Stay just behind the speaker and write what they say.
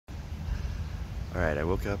All right, I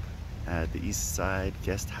woke up at the East Side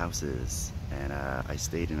Guest Houses, and I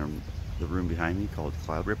stayed in the room behind me called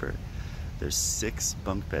Cloud Ripper. There's 6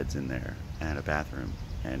 bunk beds in there and a bathroom,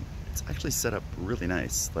 and it's actually set up really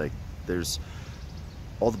nice. Like, there's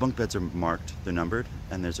all the bunk beds are marked, they're numbered,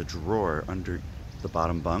 and there's a drawer under the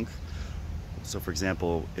bottom bunk. So for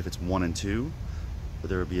example, if it's 1 and 2,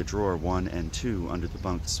 there would be a drawer 1 and 2 under the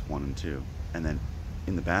bunks 1 and 2. And then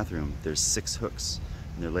in the bathroom, there's 6 hooks,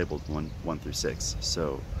 and they're labeled 1 through 6.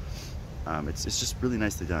 So it's just really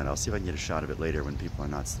nicely done. I'll see if I can get a shot of it later when people are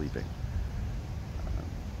not sleeping.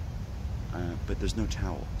 But there's no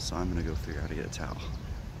towel, so I'm gonna go figure out how to get a towel.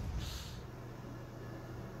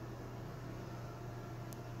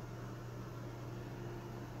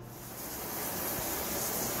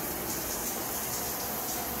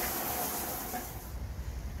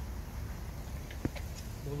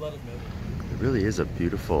 We'll let it move. It really is a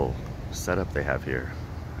beautiful setup they have here.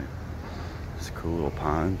 This cool little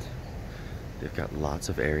pond. They've got lots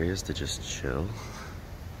of areas to just chill.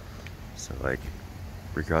 So like,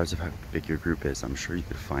 regardless of how big your group is, I'm sure you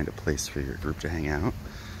could find a place for your group to hang out.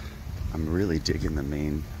 I'm really digging the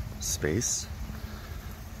main space.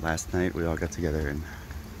 Last night we all got together and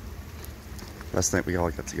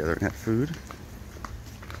had food.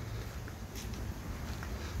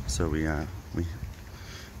 So we had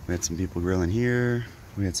some people grilling here.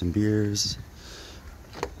 We had some beers.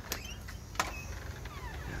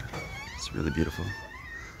 Yeah, it's really beautiful.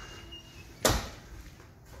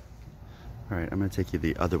 All right, I'm gonna take you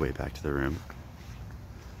the other way back to the room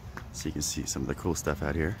so you can see some of the cool stuff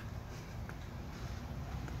out here.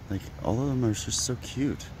 Like, all of them are just so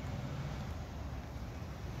cute.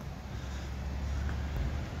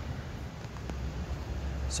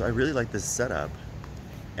 So I really like this setup,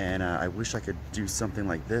 and I wish I could do something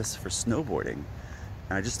like this for snowboarding.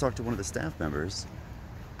 And I just talked to one of the staff members,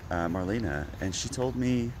 Marlena, and she told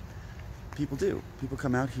me people do. People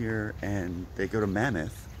come out here and they go to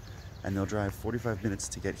Mammoth, and they'll drive 45 minutes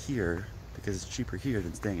to get here because it's cheaper here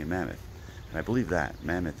than staying in Mammoth. And I believe that.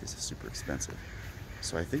 Mammoth is super expensive.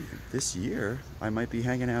 So I think this year I might be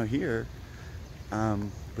hanging out here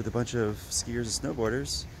with a bunch of skiers and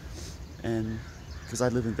snowboarders, and because I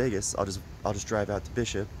live in Vegas, I'll just drive out to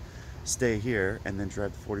Bishop, stay here, and then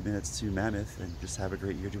drive 40 minutes to Mammoth and just have a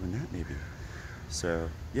great year doing that maybe. So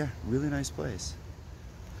yeah, really nice place.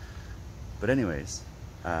 But anyways,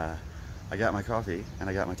 I got my coffee and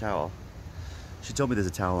I got my towel. She told me there's a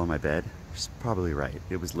towel on my bed. She's probably right.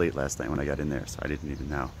 It was late last night when I got in there, so I didn't even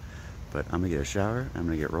know. But I'm gonna get a shower, I'm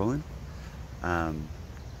gonna get rolling.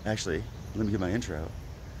 Actually, let me give my intro.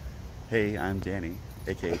 Hey, I'm Danny,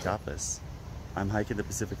 aka Topless. I'm hiking the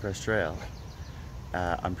Pacific Crest Trail.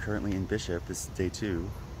 I'm currently in Bishop, this is day 2,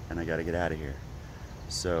 and I gotta get out of here.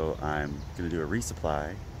 So I'm gonna do a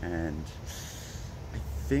resupply, and I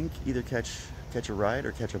think either catch a ride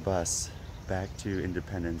or catch a bus back to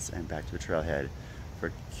Independence and back to a trailhead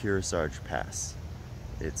for Kearsarge Pass.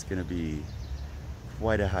 It's gonna be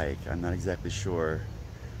quite a hike. I'm not exactly sure.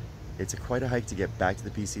 It's quite a hike to get back to the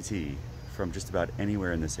PCT from just about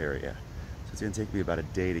anywhere in this area. So it's gonna take me about a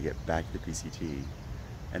day to get back to the PCT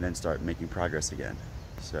and then start making progress again.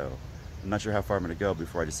 So I'm not sure how far I'm gonna go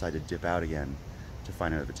before I decide to dip out again to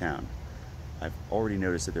find another town. I've already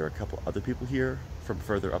noticed that there are a couple other people here from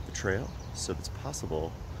further up the trail, so it's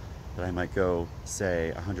possible that I might go,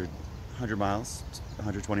 say, 100 miles,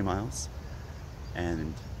 120 miles,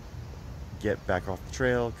 and get back off the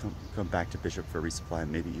trail, come back to Bishop for a resupply,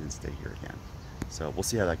 and maybe even stay here again. So we'll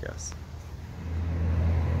see how that goes.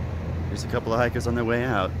 There's a couple of hikers on their way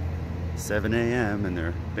out, 7 a.m., and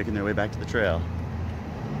they're making their way back to the trail.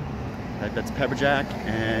 That's Pepperjack,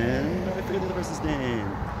 and I forget the other person's name.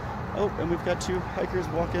 Oh, and we've got 2 hikers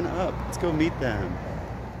walking up. Let's go meet them.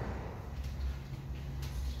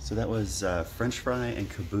 So that was French Fry and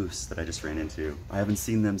Caboose that I just ran into. I haven't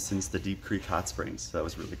seen them since the Deep Creek Hot Springs, so that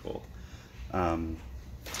was really cool. And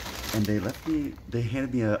they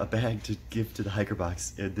handed me a bag to give to the hiker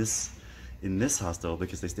box in this hostel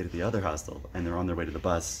because they stayed at the other hostel, and they're on their way to the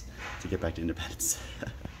bus to get back to Independence.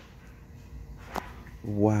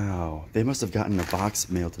 Wow, they must have gotten a box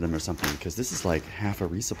mailed to them or something, because this is like half a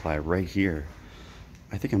resupply right here.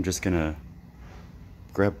 I think I'm just gonna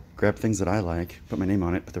grab things that I like, put my name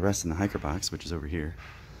on it, put the rest in the hiker box, which is over here.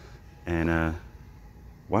 And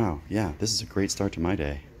wow, yeah, this is a great start to my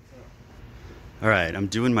day. All right, I'm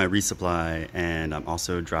doing my resupply, and I'm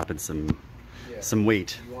also dropping some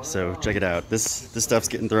weight. So check it out. This stuff's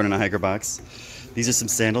getting thrown in a hiker box. These are some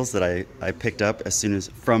sandals that I picked up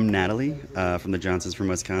from Natalie, from the Johnsons from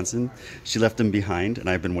Wisconsin. She left them behind, and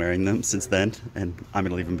I've been wearing them since then, and I'm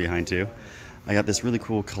gonna leave them behind too. I got this really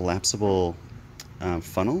cool collapsible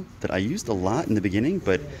funnel that I used a lot in the beginning,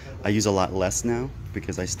 but I use a lot less now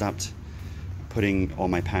because I stopped putting all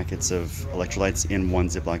my packets of electrolytes in one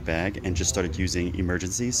Ziploc bag and just started using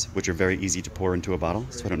emergencies, which are very easy to pour into a bottle,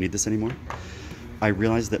 so I don't need this anymore. I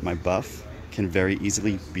realized that my buff can very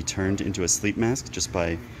easily be turned into a sleep mask just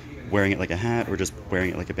by wearing it like a hat or just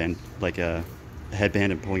wearing it like a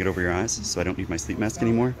headband and pulling it over your eyes, so I don't need my sleep mask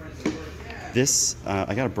anymore. This,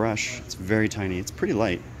 I got a brush. It's very tiny. It's pretty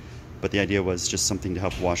light, but the idea was just something to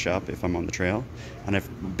help wash up if I'm on the trail, and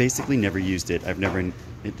I've basically never used it.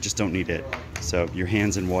 Just don't need it. So your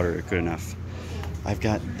hands in water are good enough. I've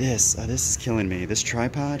got this. This is killing me. This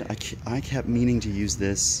tripod, I kept meaning to use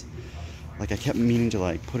this. Like, I kept meaning to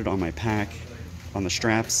like put it on my pack, on the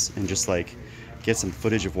straps, and just like get some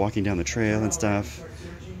footage of walking down the trail and stuff,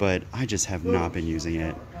 but I just have not been using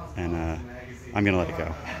it, and I'm gonna let it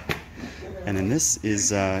go. And then this is,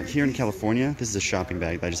 here in California, this is a shopping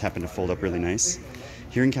bag that I just happened to fold up really nice.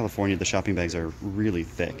 Here in California, the shopping bags are really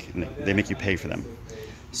thick, and they make you pay for them.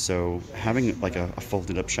 So having like a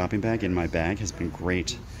folded up shopping bag in my bag has been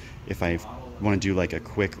great if I want to do like a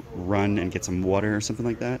quick run and get some water or something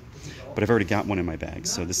like that. But I've already got one in my bag,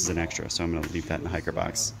 so this is an extra, so I'm going to leave that in the hiker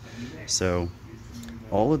box. So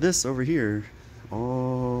all of this over here,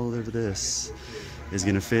 all of this is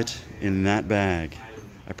going to fit in that bag,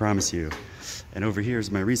 I promise you. And over here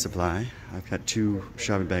is my resupply. I've got 2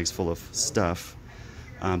 shopping bags full of stuff.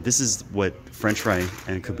 This is what French Fry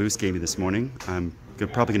and Caboose gave me this morning. I'm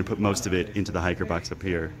probably going to put most of it into the hiker box up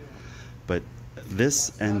here. But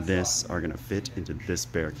this and this are going to fit into this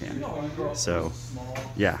bear can. So,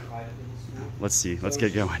 yeah. Let's see. Let's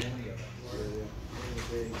get going.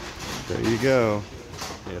 There you go.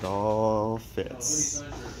 It all fits.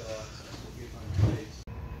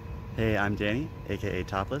 Hey, I'm Danny, aka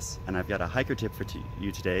Topless, and I've got a hiker tip for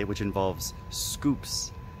you today, which involves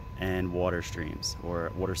scoops and water streams,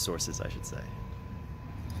 or water sources, I should say.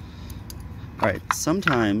 Alright,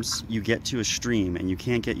 sometimes you get to a stream and you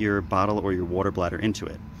can't get your bottle or your water bladder into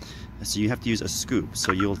it. So you have to use a scoop.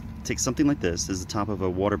 So you'll take something like this. This is the top of a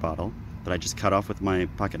water bottle that I just cut off with my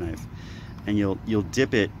pocket knife, and you'll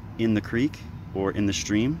dip it in the creek or in the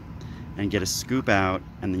stream and get a scoop out,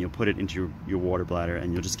 and then you'll put it into your water bladder,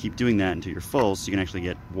 and you'll just keep doing that until you're full, so you can actually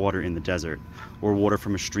get water in the desert, or water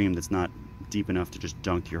from a stream that's not deep enough to just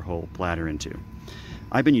dunk your whole bladder into.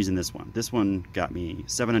 I've been using this one. This one got me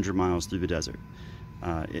 700 miles through the desert,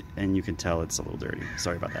 and you can tell it's a little dirty.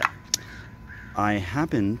 Sorry about that. I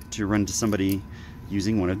happened to run into somebody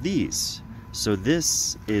using one of these. So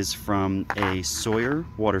this is from a Sawyer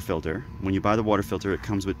water filter. When you buy the water filter, it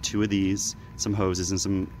comes with 2 of these, some hoses and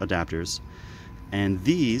some adapters. And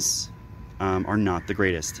these are not the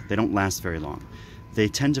greatest. They don't last very long. They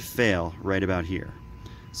tend to fail right about here.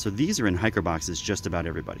 So these are in hiker boxes just about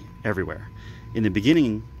everywhere. In the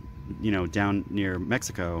beginning, you know, down near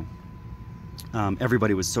Mexico,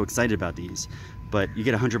 everybody was so excited about these. But you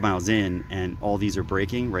get 100 miles in and all these are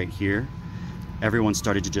breaking right here. Everyone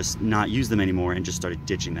started to just not use them anymore and just started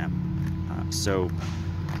ditching them. So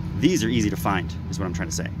these are easy to find, is what I'm trying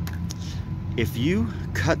to say. If you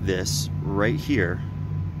cut this right here,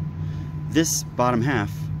 this bottom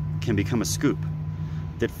half can become a scoop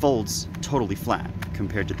that folds totally flat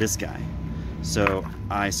compared to this guy. So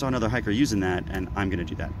I saw another hiker using that, and I'm gonna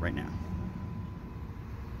do that right now.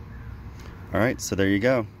 All right, so there you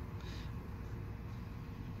go.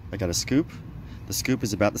 I got a scoop. The scoop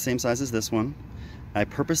is about the same size as this one. I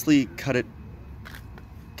purposely cut it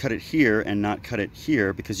here and not cut it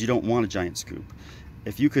here because you don't want a giant scoop.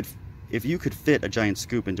 If you could fit a giant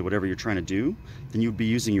scoop into whatever you're trying to do, then you'd be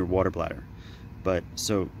using your water bladder. But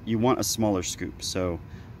so you want a smaller scoop. So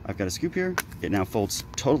I've got a scoop here. It now folds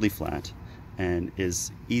totally flat and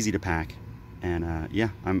is easy to pack. And yeah,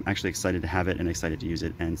 I'm actually excited to have it and excited to use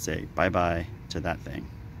it and say bye-bye to that thing.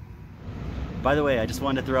 By the way, I just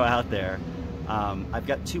wanted to throw out there, I've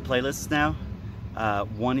got 2 playlists now.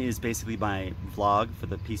 One is basically my vlog for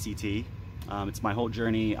the PCT. It's my whole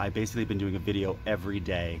journey. I've basically been doing a video every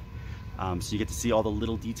day. So you get to see all the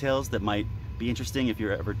little details that might be interesting if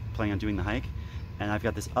you're ever planning on doing the hike. And I've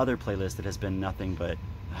got this other playlist that has been nothing but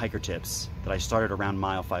hiker tips that I started around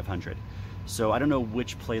mile 500. So I don't know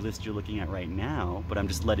which playlist you're looking at right now, but I'm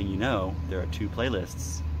just letting you know there are 2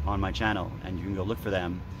 playlists on my channel, and you can go look for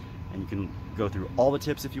them. And you can go through all the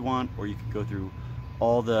tips if you want, or you can go through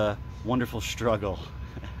all the wonderful struggle,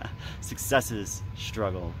 successes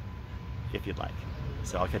struggle, if you'd like.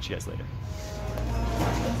 So I'll catch you guys later.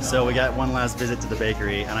 So we got one last visit to the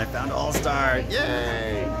bakery, and I found Allstar.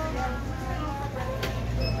 Yay!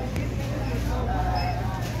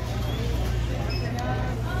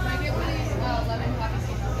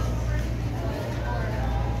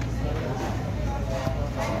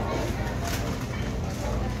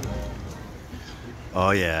 Oh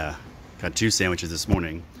yeah, got 2 sandwiches this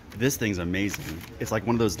morning. This thing's amazing. It's like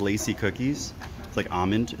one of those lacy cookies. It's like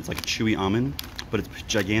almond, it's like a chewy almond, but it's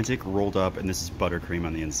gigantic, rolled up, and this is buttercream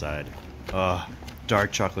on the inside.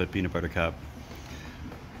 Dark chocolate peanut butter cup.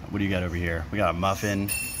 What do you got over here? We got a muffin.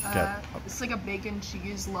 It's like a bacon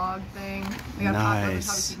cheese log thing. I got nice.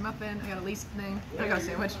 a seed muffin. I got a lace thing. I got a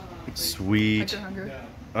sandwich. Sweet. Hiker hunger.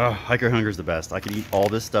 Oh, hiker hunger is the best. I could eat all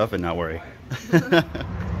this stuff and not worry.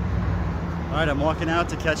 All right, I'm walking out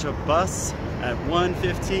to catch a bus at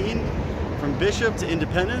 1:15 from Bishop to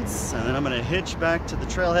Independence, and then I'm gonna hitch back to the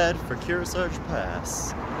trailhead for Kearsarge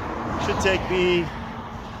Pass. Should take me,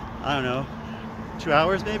 I don't know, 2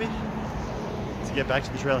 hours maybe to get back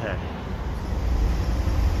to the trailhead.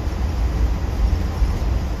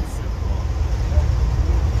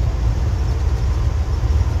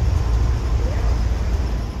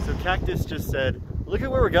 So Cactus just said, look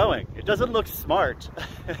at where we're going. It doesn't look smart.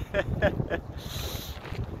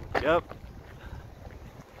 Yep.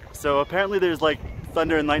 So apparently there's like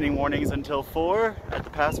thunder and lightning warnings until 4 at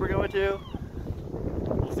the pass we're going to.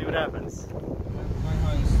 We'll see what happens. I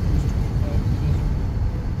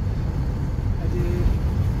did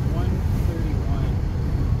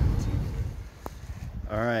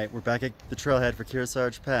 131. All right, we're back at the trailhead for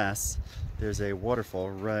Kearsarge Pass. There's a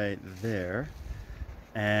waterfall right there.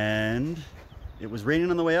 And it was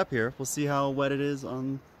raining on the way up here. We'll see how wet it is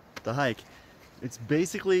on the hike. It's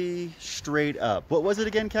basically straight up. What was it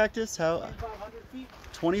again, Cactus? How? 2,500 feet.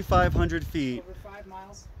 2,500 feet. Over 5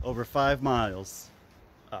 miles. Over 5 miles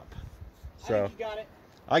up. So I think you got it.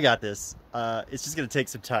 I got this. It's just gonna take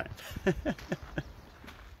some time.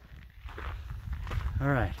 All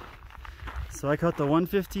right. So I caught the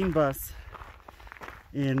 1:15 bus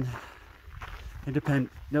in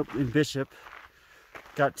Bishop.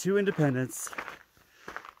 Got 2 Independence.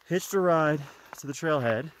 Hitched a ride to the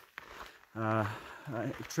trailhead. A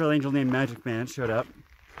trail angel named Magic Man showed up.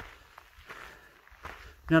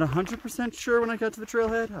 Not 100% sure when I got to the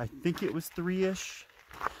trailhead. I think it was 3-ish.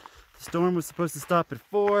 The storm was supposed to stop at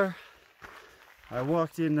 4. I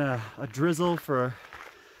walked in a drizzle for,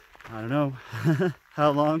 I don't know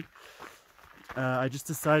how long. I just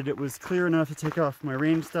decided it was clear enough to take off my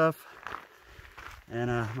rain stuff. And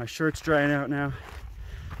my shirt's drying out now.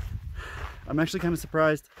 I'm actually kind of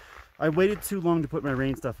surprised. I waited too long to put my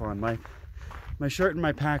rain stuff on. My shirt and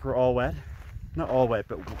my pack were all wet. Not all wet,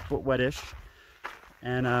 but wettish.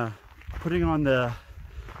 And putting on the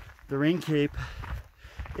rain cape,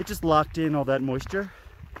 it just locked in all that moisture.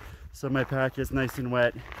 So my pack is nice and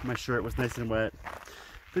wet. My shirt was nice and wet.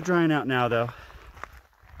 They're drying out now though.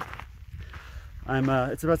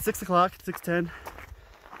 It's about 6 o'clock, 6:10.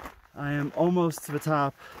 I am almost to the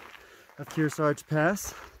top of Kearsarge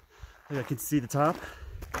Pass. I can see the top.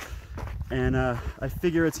 And I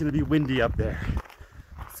figure it's gonna be windy up there.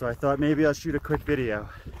 So I thought maybe I'll shoot a quick video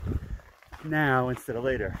now instead of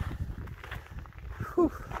later.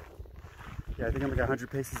 Whew. Yeah, I think I'm like 100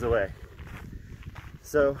 paces away.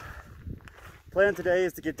 So, plan today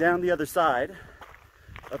is to get down the other side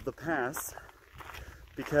of the pass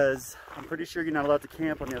because I'm pretty sure you're not allowed to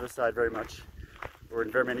camp on the other side very much or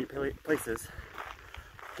in very many places.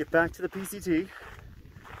 Get back to the PCT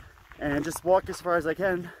and just walk as far as I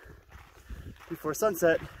can before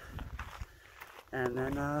sunset, and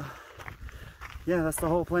then yeah, that's the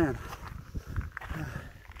whole plan.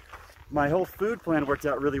 My whole food plan worked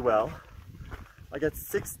out really well. I got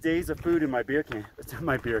 6 days of food in my beer can, in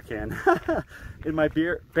my beer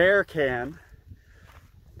can,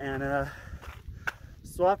 and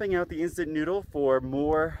swapping out the instant noodle for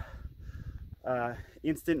more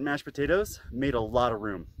instant mashed potatoes made a lot of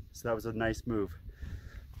room, so that was a nice move.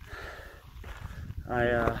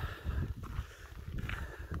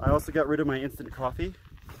 I also got rid of my instant coffee,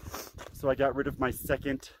 so I got rid of my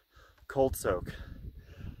second cold soak.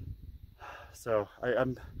 So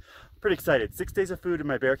I'm pretty excited. 6 days of food in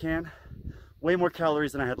my bear can, way more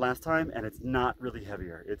calories than I had last time, and it's not really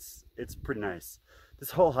heavier. It's pretty nice. This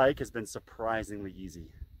whole hike has been surprisingly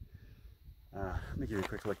easy. Let me give you a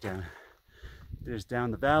quick look down. There's down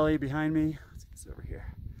the valley behind me. Let's get this over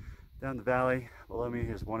here. Down the valley below me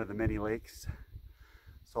is one of the many lakes.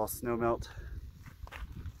 It's all snow melt.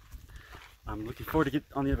 I'm looking forward to get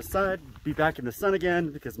on the other side, be back in the sun again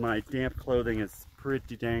because my damp clothing is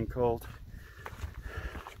pretty dang cold.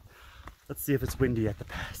 Let's see if it's windy at the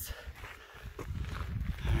pass.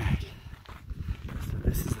 Alright, so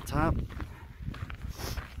this is the top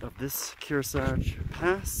of this Kearsarge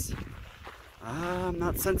Pass. I'm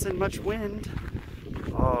not sensing much wind.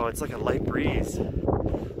 Oh, it's like a light breeze.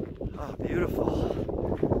 Oh, beautiful.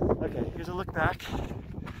 Okay, here's a look back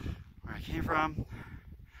where I came from.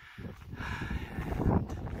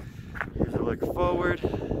 look forward,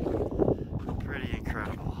 pretty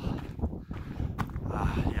incredible.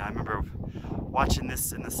 Yeah, I remember watching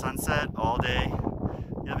this in the sunset all day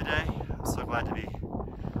the other day. I'm so glad to be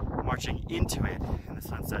marching into it in the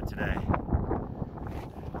sunset today.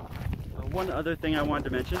 One other thing I wanted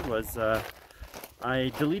to mention was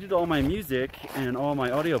I deleted all my music and all my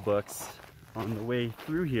audiobooks on the way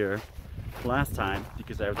through here last time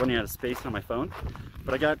because I was running out of space on my phone.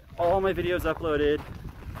 But I got all my videos uploaded,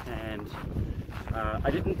 and I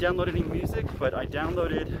didn't download any music, but I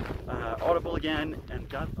downloaded Audible again and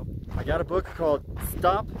I got a book called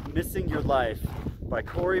Stop Missing Your Life by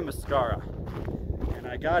Corey Muscara. And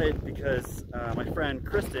I got it because my friend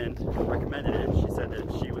Kristen recommended it. She said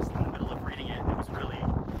that she was in the middle of reading it and it was really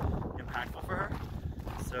impactful for her.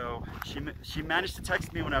 So she managed to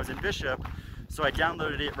text me when I was in Bishop, so I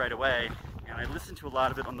downloaded it right away, and I listened to a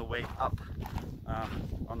lot of it on the way up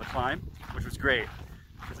on the climb, which was great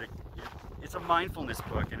because it's a mindfulness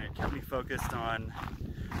book, and it kept me focused on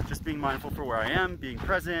just being mindful for where I am, being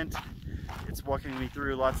present. It's walking me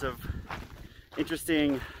through lots of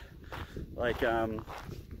interesting, like, I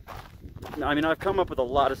mean, I've come up with a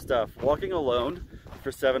lot of stuff. Walking alone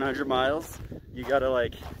for 700 miles, you gotta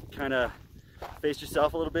like kind of face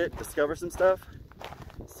yourself a little bit, discover some stuff.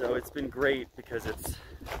 So it's been great because it's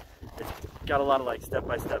got a lot of like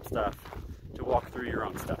step-by-step stuff to walk through your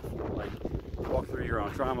own stuff. Like walk through your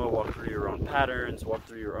own trauma, walk through your own patterns, walk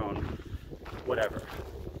through your own whatever.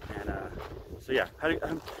 And so yeah, I'm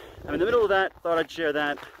in the middle of that, thought I'd share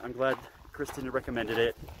that. I'm glad Kristen recommended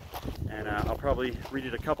it, and I'll probably read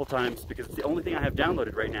it a couple times because it's the only thing I have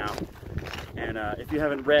downloaded right now. And if you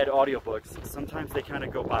haven't read audiobooks, sometimes they kind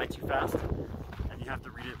of go by too fast and you have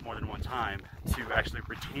to read it more than one time to actually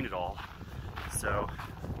retain it all. So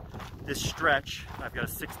this stretch, I've got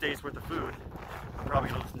 6 days worth of food. I'm probably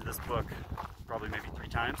gonna listen to this book probably maybe 3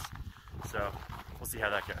 times. So we'll see how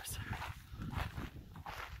that goes.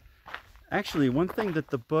 Actually, one thing that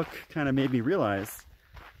the book kind of made me realize,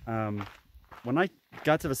 when I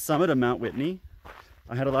got to the summit of Mount Whitney,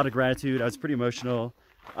 I had a lot of gratitude. I was pretty emotional.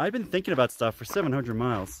 I've been thinking about stuff for 700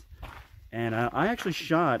 miles, and I actually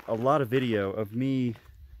shot a lot of video of me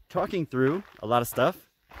talking through a lot of stuff,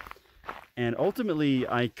 and ultimately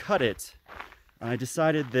I cut it. I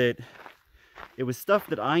decided that it was stuff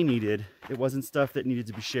that I needed. It wasn't stuff that needed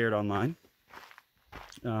to be shared online.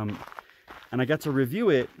 And I got to review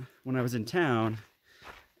it when I was in town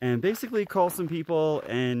and basically call some people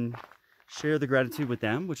and share the gratitude with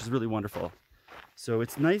them, which is really wonderful. So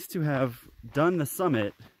it's nice to have done the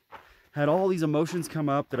summit, had all these emotions come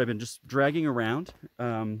up that I've been just dragging around,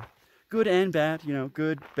 good and bad, you know,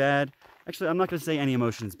 good, bad. Actually, I'm not going to say any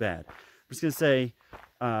emotion is bad. I'm just going to say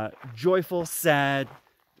joyful, sad,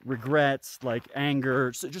 regrets, like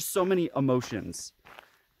anger, so just so many emotions.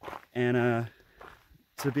 And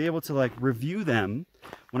to be able to like review them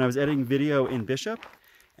when I was editing video in Bishop,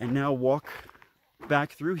 and now walk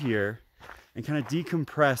back through here and kind of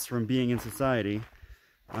decompress from being in society,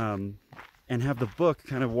 and have the book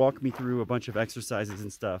kind of walk me through a bunch of exercises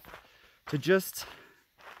and stuff to just,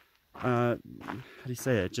 how do you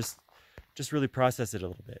say it? Just really process it a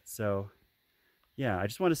little bit. So yeah, I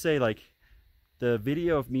just want to say, like, the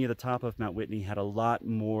video of me at the top of Mount Whitney had a lot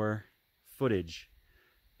more footage,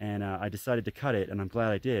 and I decided to cut it, and I'm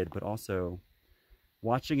glad I did. But also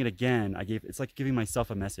watching it again, it's like giving myself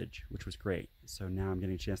a message, which was great. So now I'm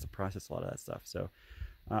getting a chance to process a lot of that stuff. So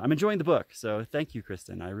I'm enjoying the book. So thank you,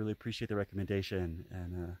 Kristen. I really appreciate the recommendation,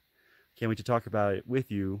 and can't wait to talk about it with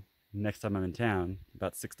you next time I'm in town,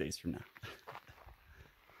 about 6 days from now.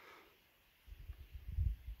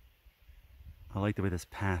 I like the way this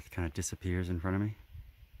path kind of disappears in front of me.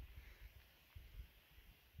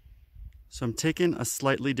 So I'm taking a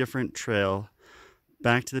slightly different trail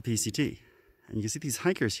back to the PCT. And you can see these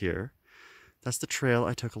hikers here. That's the trail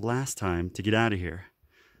I took last time to get out of here.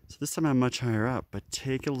 So this time I'm much higher up, but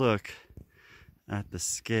take a look at the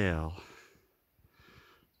scale.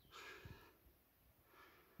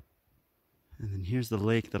 And then here's the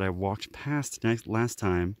lake that I walked past last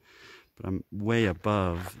time, but I'm way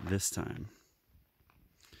above this time.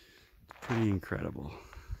 Pretty incredible.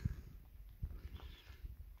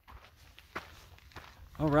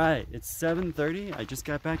 All right, it's 7:30. I just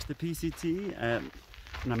got back to the PCT and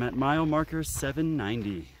I'm at mile marker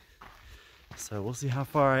 790. So we'll see how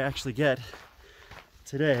far I actually get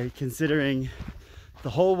today, considering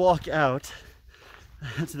the whole walk out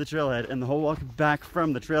to the trailhead and the whole walk back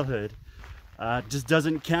from the trailhead just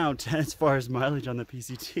doesn't count as far as mileage on the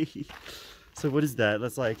PCT. So what is that?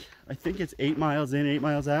 That's like, I think it's 8 miles in, 8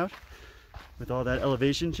 miles out with all that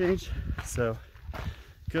elevation change. So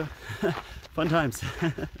good. Fun times.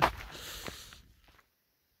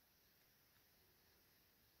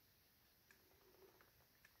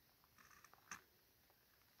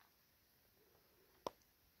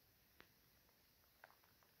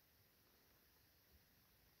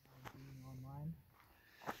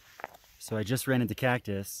 So I just ran into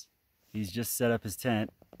Cactus. He's just set up his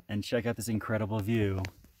tent, and check out this incredible view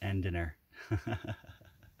and dinner.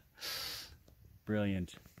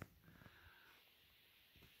 Brilliant.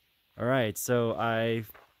 All right, so I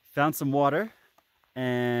found some water,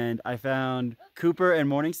 and I found Cooper and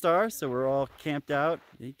Morningstar, so we're all camped out.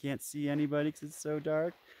 You can't see anybody because it's so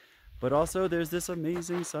dark. But also there's this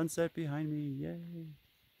amazing sunset behind me, yay.